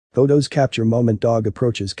Photos capture moment dog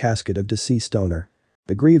approaches casket of deceased owner.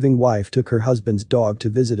 The grieving wife took her husband's dog to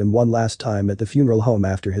visit him one last time at the funeral home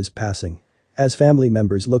after his passing. As family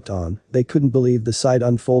members looked on, they couldn't believe the sight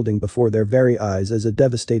unfolding before their very eyes as a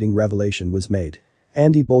devastating revelation was made.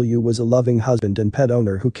 Andy Beaulieu was a loving husband and pet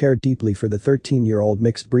owner who cared deeply for the 13-year-old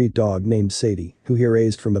mixed-breed dog named Sadie, who he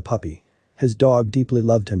raised from a puppy. His dog deeply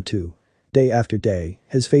loved him too. Day after day,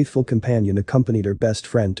 his faithful companion accompanied her best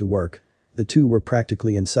friend to work. The two were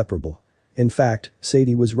practically inseparable. In fact,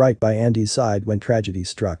 Sadie was right by Andy's side when tragedy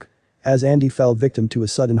struck. As Andy fell victim to a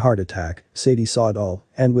sudden heart attack, Sadie saw it all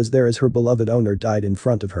and was there as her beloved owner died in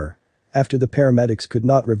front of her. After the paramedics could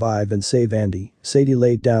not revive and save Andy, Sadie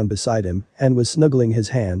laid down beside him and was snuggling his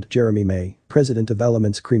hand. Jeremy May, president of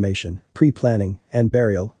Elements Cremation, Pre-Planning, and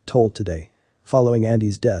Burial, told Today. Following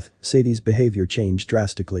Andy's death, Sadie's behavior changed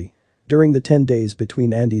drastically. During the 10 days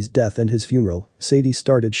between Andy's death and his funeral, Sadie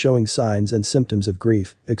started showing signs and symptoms of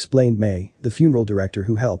grief, explained May, the funeral director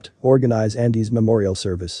who helped organize Andy's memorial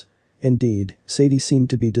service. Indeed, Sadie seemed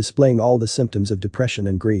to be displaying all the symptoms of depression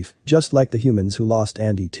and grief, just like the humans who lost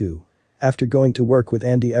Andy too. After going to work with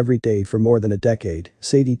Andy every day for more than a decade,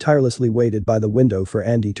 Sadie tirelessly waited by the window for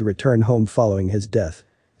Andy to return home following his death.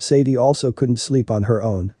 Sadie also couldn't sleep on her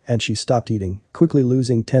own, and she stopped eating, quickly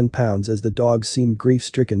losing 10 pounds as the dog seemed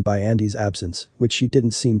grief-stricken by Andy's absence, which she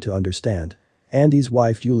didn't seem to understand. Andy's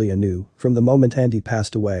wife Julia knew, from the moment Andy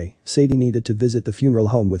passed away, Sadie needed to visit the funeral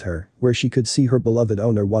home with her, where she could see her beloved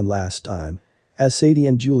owner one last time. As Sadie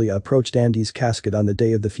and Julia approached Andy's casket on the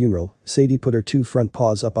day of the funeral, Sadie put her 2 front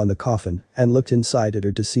paws up on the coffin and looked inside at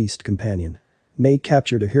her deceased companion. May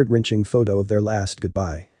captured a heart-wrenching photo of their last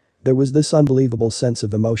goodbye. There was this unbelievable sense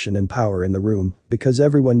of emotion and power in the room because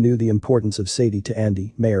everyone knew the importance of Sadie to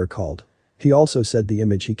Andy, May recalled. He also said the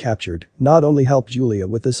image he captured not only helped Julia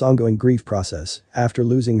with this ongoing grief process after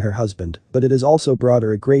losing her husband, but it has also brought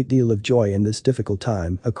her a great deal of joy in this difficult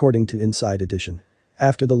time, according to Inside Edition.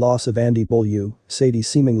 After the loss of Andy Beaulieu, Sadie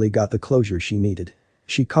seemingly got the closure she needed.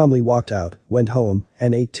 She calmly walked out, went home,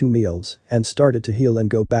 and ate 2 meals, and started to heal and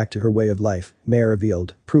go back to her way of life, May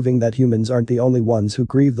revealed, proving that humans aren't the only ones who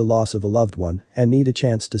grieve the loss of a loved one and need a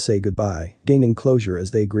chance to say goodbye, gaining closure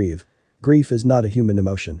as they grieve. Grief is not a human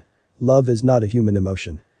emotion. Love is not a human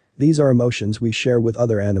emotion. These are emotions we share with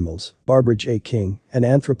other animals, Barbara J. King, an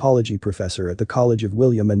anthropology professor at the College of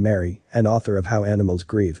William and Mary and author of How Animals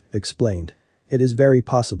Grieve, explained. It is very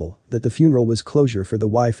possible that the funeral was closure for the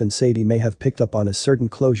wife and Sadie may have picked up on a certain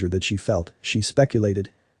closure that she felt, she speculated.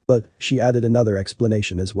 But, she added another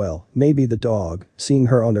explanation as well, maybe the dog, seeing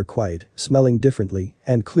her owner quiet, smelling differently,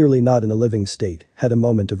 and clearly not in a living state, had a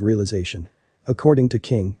moment of realization. According to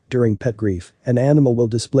King, during pet grief, an animal will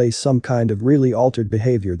display some kind of really altered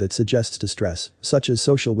behavior that suggests distress, such as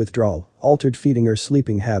social withdrawal, altered feeding or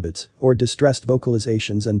sleeping habits, or distressed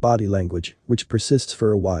vocalizations and body language, which persists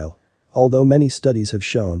for a while. Although many studies have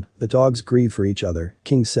shown that dogs grieve for each other,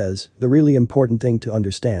 King says, the really important thing to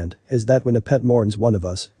understand is that when a pet mourns one of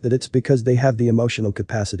us, that it's because they have the emotional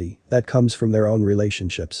capacity that comes from their own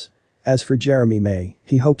relationships. As for Jeremy May,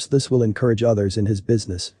 he hopes this will encourage others in his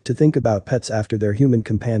business to think about pets after their human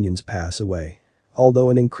companions pass away. Although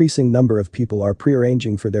an increasing number of people are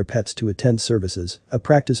prearranging for their pets to attend services, a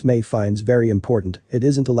practice May finds very important, it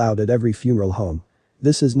isn't allowed at every funeral home.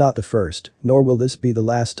 This is not the first, nor will this be the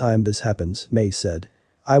last time this happens, May said.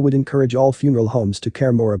 I would encourage all funeral homes to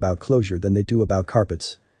care more about closure than they do about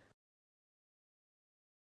carpets.